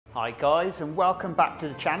Hi guys, and welcome back to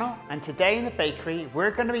the channel. And today in the bakery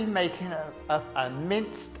we're going to be making a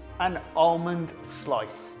minced and almond slice.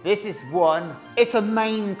 This is it's a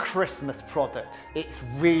main Christmas product. It's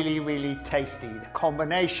really tasty. The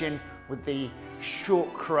combination with the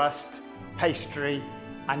short crust pastry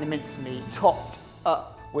and the mincemeat topped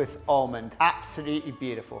up with almond. Absolutely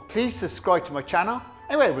beautiful. Please subscribe to my channel.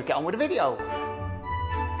 Anyway, we'll get on with the video.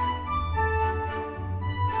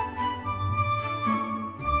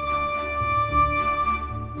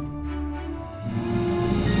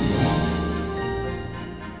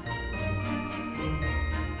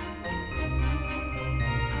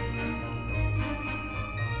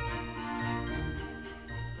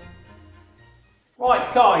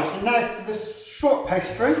 Right guys, and now for this short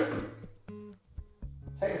pastry,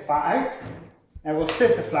 take the fat out. Now we'll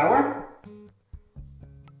sieve the flour.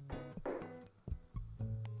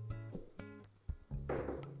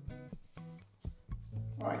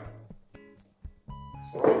 Right.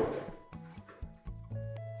 Sorry.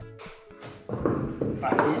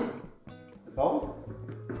 Back in the bowl.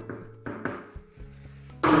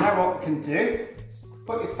 And now what we can do is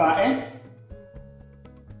put your fat in.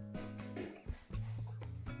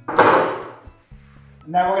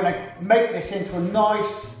 Now we're going to make this into a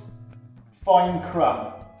nice fine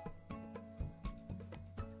crumb.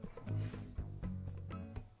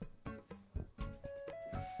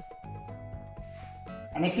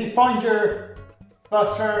 And if you find your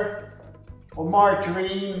butter or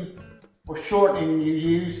margarine or shortening you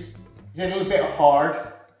use is a little bit hard,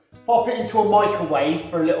 pop it into a microwave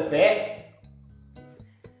for a little bit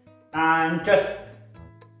and just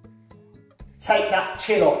take that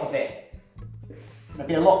chill off of it. It'll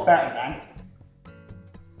be a lot better then.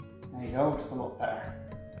 There you go, it's a lot better.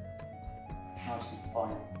 Nice and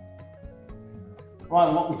fine. Right,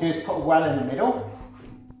 and what we do is put a well in the middle.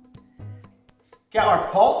 Get our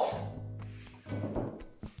pot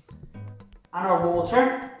and our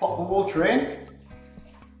water. Pop the water in.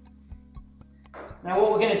 Now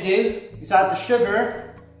what we're going to do is add the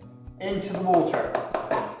sugar into the water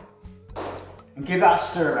and give that a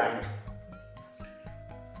stir around.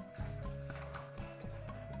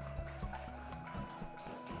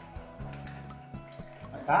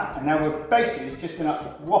 That, and now we're basically just going to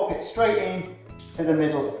whop it straight in to the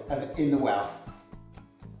middle in the well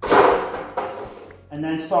and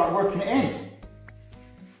then start working it in.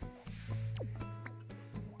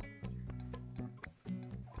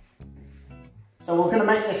 So we're going to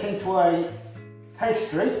make this into a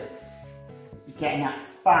pastry. You're getting that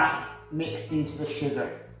fat mixed into the sugar.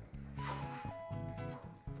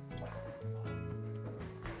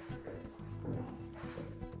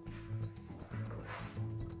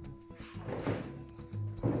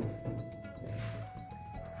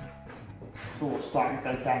 It's all starting to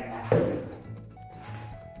go down now.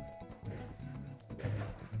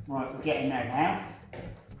 Right, we're getting there now.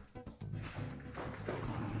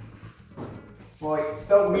 Right,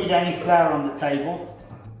 don't need any flour on the table.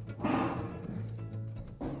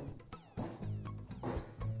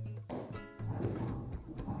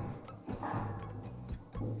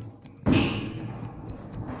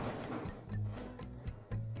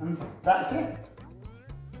 And that's it.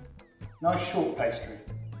 Nice short pastry.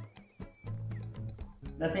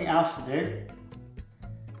 Nothing else to do.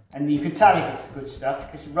 And you can tell if it's good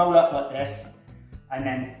stuff because you roll up like this and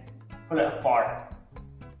then pull it apart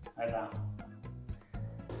like that.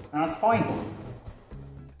 And that's fine.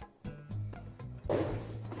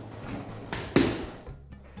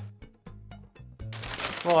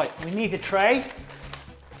 Right, we need a tray,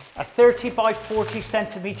 a 30 by 40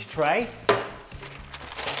 centimetre tray.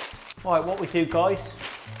 Right, what we do guys,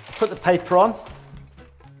 put the paper on,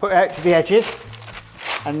 put it out to the edges,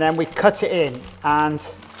 and then we cut it in and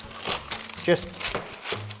just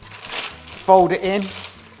fold it in.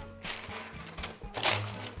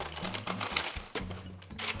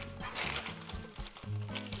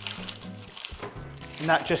 And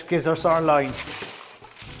that just gives us our line.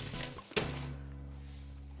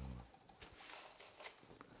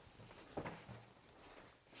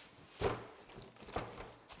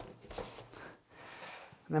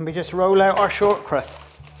 And then we just roll out our short crust.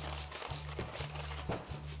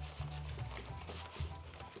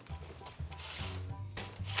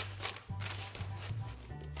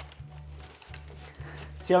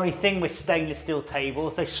 It's the only thing with stainless steel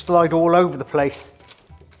tables, they slide all over the place.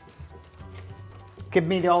 Give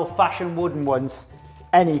me the old-fashioned wooden ones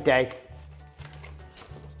any day.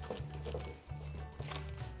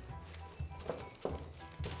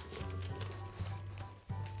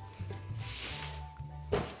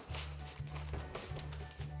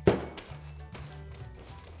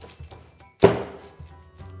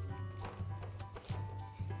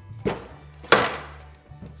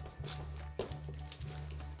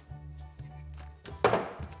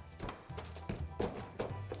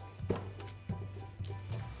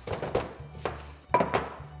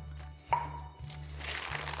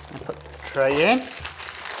 tray in.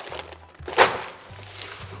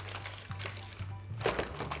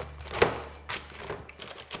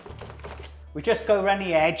 We just go around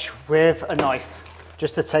the edge with a knife,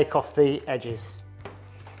 just to take off the edges.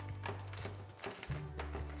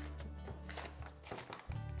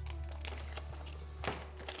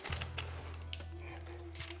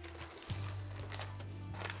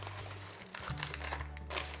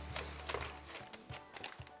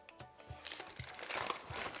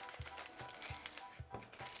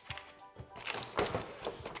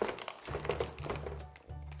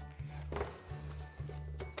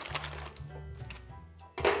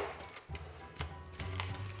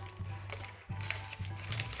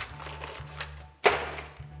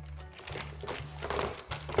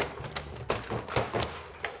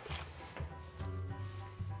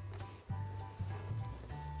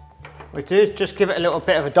 What we do is just give it a little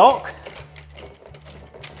bit of a dock.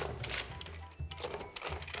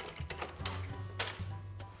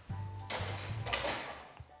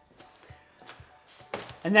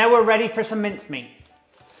 And now we're ready for some mincemeat.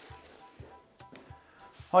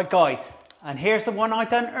 Right guys, and here's the one I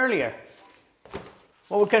done earlier.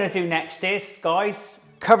 What we're going to do next is, guys,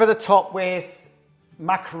 cover the top with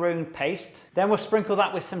macaroon paste. Then we'll sprinkle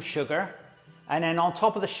that with some sugar. And then on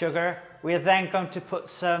top of the sugar, we are then going to put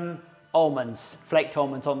some almonds, flaked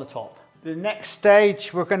almonds on the top. The next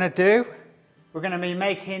stage we're going to be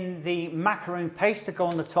making the macaroon paste to go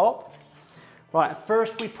on the top. Right,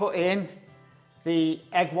 first we put in the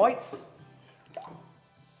egg whites.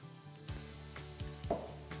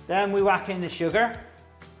 Then we whack in the sugar.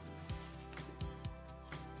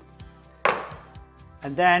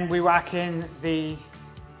 And then we whack in the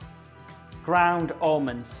ground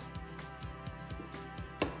almonds.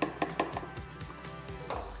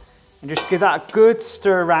 And just give that a good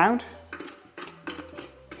stir around.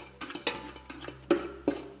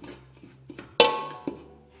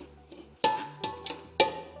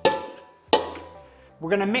 We're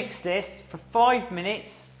going to mix this for 5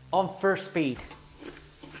 minutes on first speed.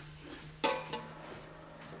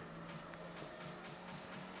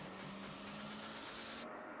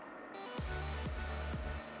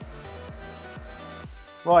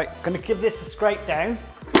 Right, going to give this a scrape down.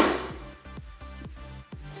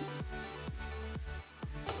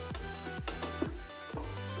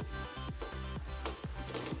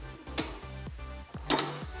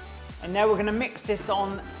 And now we're going to mix this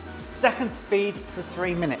on second speed for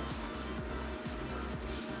 3 minutes.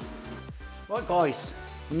 Right guys,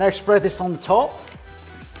 we'll now spread this on the top.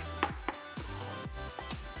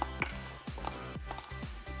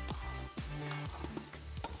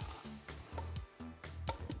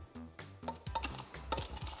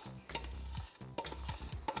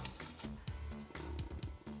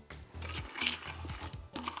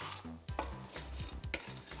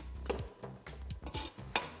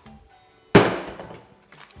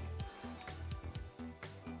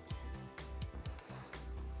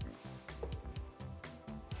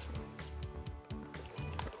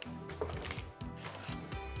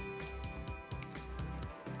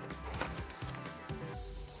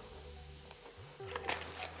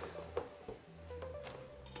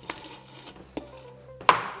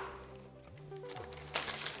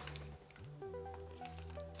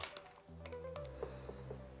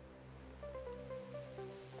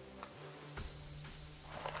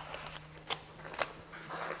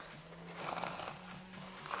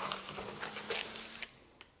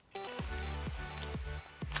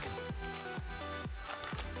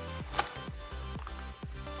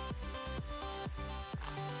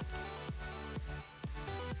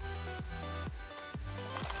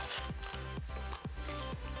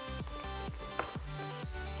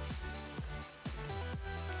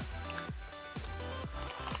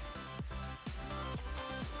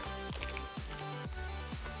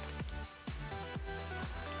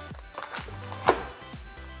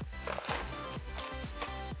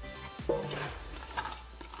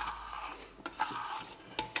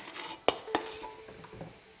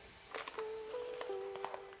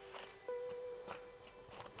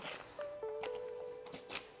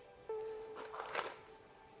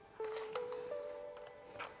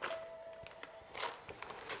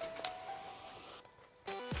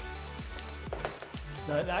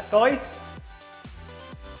 Like that, guys.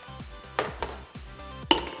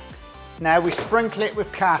 Now we sprinkle it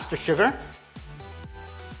with castor sugar.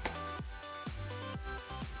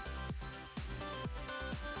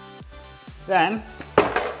 Then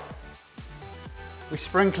we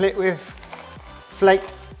sprinkle it with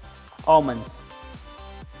flaked almonds.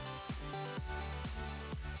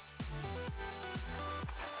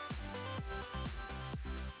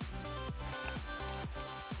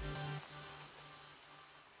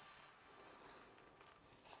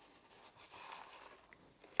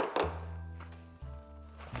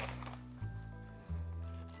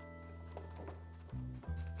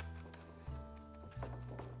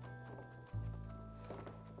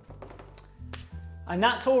 And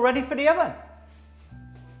that's all ready for the oven.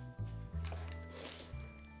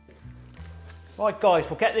 Right guys,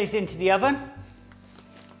 we'll get these into the oven.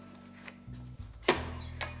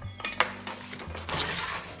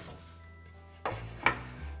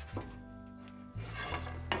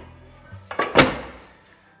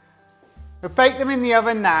 We'll bake them in the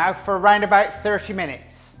oven now for around about 30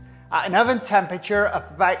 minutes at an oven temperature of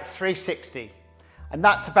about 360. And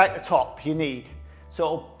that's about the top you need. So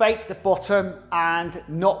it'll bake the bottom and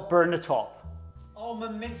not burn the top.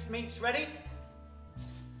 Almond mincemeat's ready.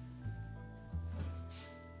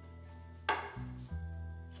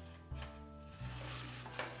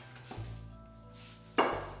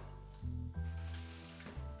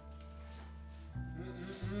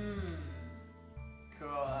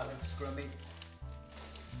 Cool, that looks scrummy.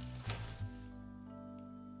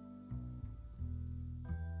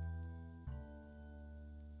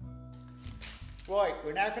 Right,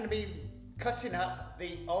 we're now going to be cutting up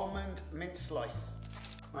the almond mince slice.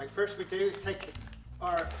 Right, first we do is take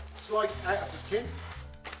our slice out of the tin.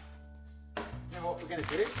 Now what we're going to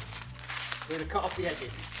do, we're going to cut off the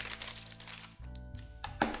edges.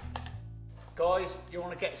 Guys, you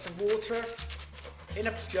want to get some water in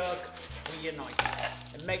a jug with your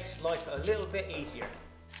knife. It makes life a little bit easier.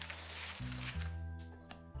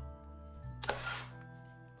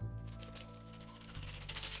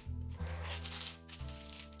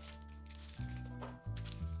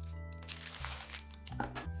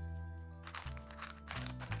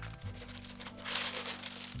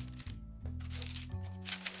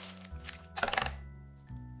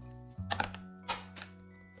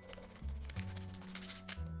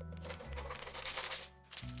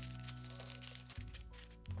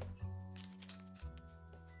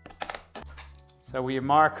 So with your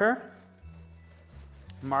marker,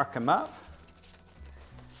 mark them up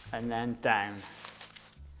and then down.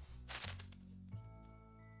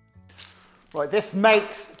 Right, this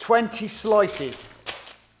makes 20 slices.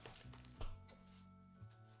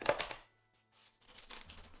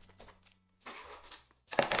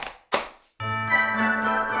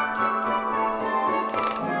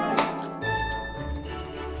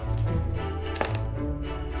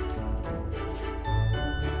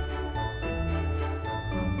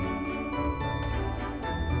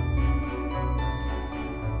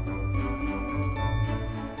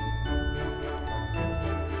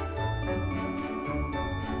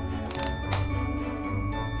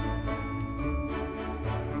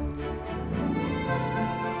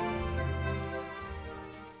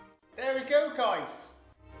 There we go, guys.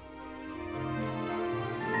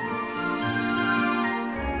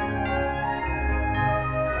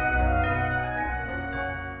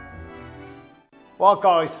 Well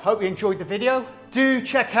guys, hope you enjoyed the video. Do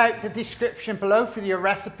check out the description below for your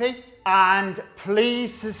recipe and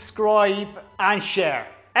please subscribe and share.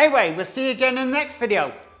 Anyway, we'll see you again in the next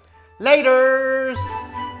video. Laters!